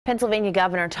Pennsylvania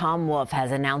Governor Tom Wolf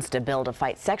has announced a bill to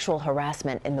fight sexual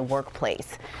harassment in the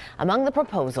workplace. Among the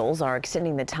proposals are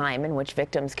extending the time in which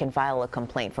victims can file a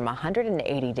complaint from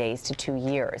 180 days to 2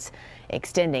 years,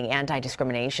 extending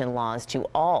anti-discrimination laws to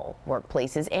all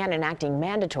workplaces, and enacting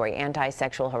mandatory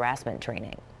anti-sexual harassment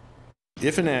training.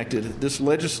 If enacted, this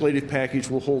legislative package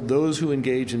will hold those who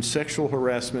engage in sexual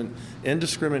harassment and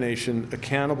discrimination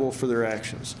accountable for their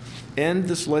actions. And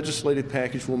this legislative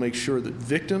package will make sure that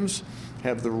victims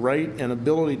have the right and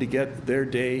ability to get their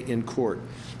day in court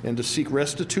and to seek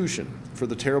restitution for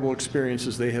the terrible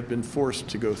experiences they have been forced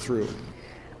to go through.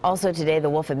 Also today, the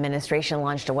Wolf administration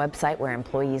launched a website where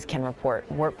employees can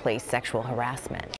report workplace sexual harassment.